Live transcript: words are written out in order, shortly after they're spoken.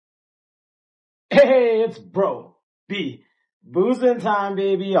Hey, it's Bro B. Boozing time,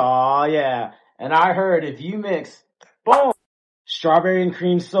 baby. Aw, yeah. And I heard if you mix, boom, strawberry and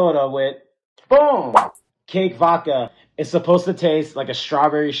cream soda with, boom, cake vodka, it's supposed to taste like a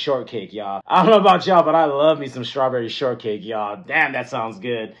strawberry shortcake, y'all. I don't know about y'all, but I love me some strawberry shortcake, y'all. Damn, that sounds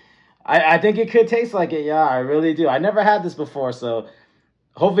good. I think it could taste like it, y'all. I really do. I never had this before, so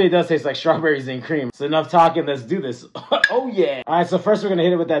hopefully it does taste like strawberries and cream. So enough talking, let's do this. Oh yeah. All right, so first we're gonna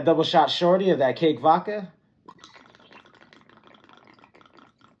hit it with that double shot shorty of that cake vodka.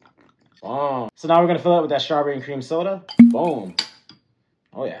 Boom. So now we're gonna fill it with that strawberry and cream soda. Boom.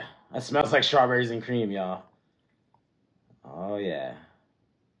 Oh yeah. That smells like strawberries and cream, y'all. Oh yeah.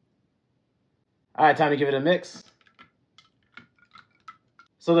 All right, time to give it a mix.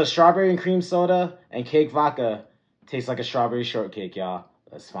 So the strawberry and cream soda and cake vodka tastes like a strawberry shortcake, y'all.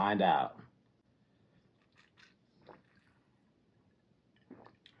 Let's find out.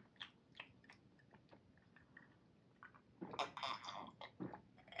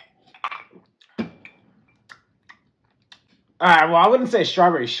 All right, well, I wouldn't say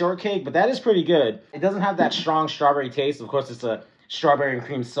strawberry shortcake, but that is pretty good. It doesn't have that strong strawberry taste. Of course, it's a strawberry and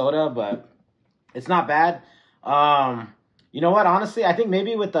cream soda, but it's not bad. You know what? Honestly, I think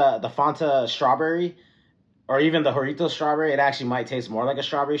maybe with the Fanta strawberry or even the Jorito strawberry, it actually might taste more like a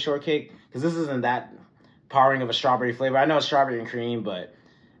strawberry shortcake because this isn't that powering of a strawberry flavor. I know it's strawberry and cream, but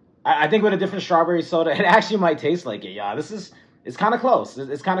I think with a different strawberry soda, it actually might taste like it, y'all. It's kind of close.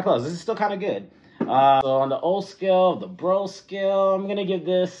 It's kind of close. This is still kind of good. So on the old scale, the bro scale, I'm gonna give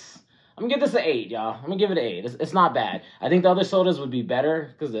this an 8, y'all. I'm gonna give it an 8. It's not bad. I think the other sodas would be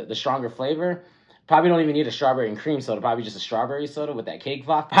better because the stronger flavor. Probably don't even need a strawberry and cream soda. Probably just a strawberry soda with that cake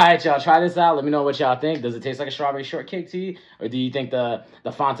vodka. All right, y'all, try this out. Let me know what y'all think. Does it taste like a strawberry shortcake to you? Or do you think the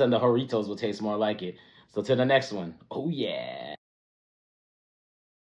Fanta and the Joritos will taste more like it? So to the next one. Oh, yeah.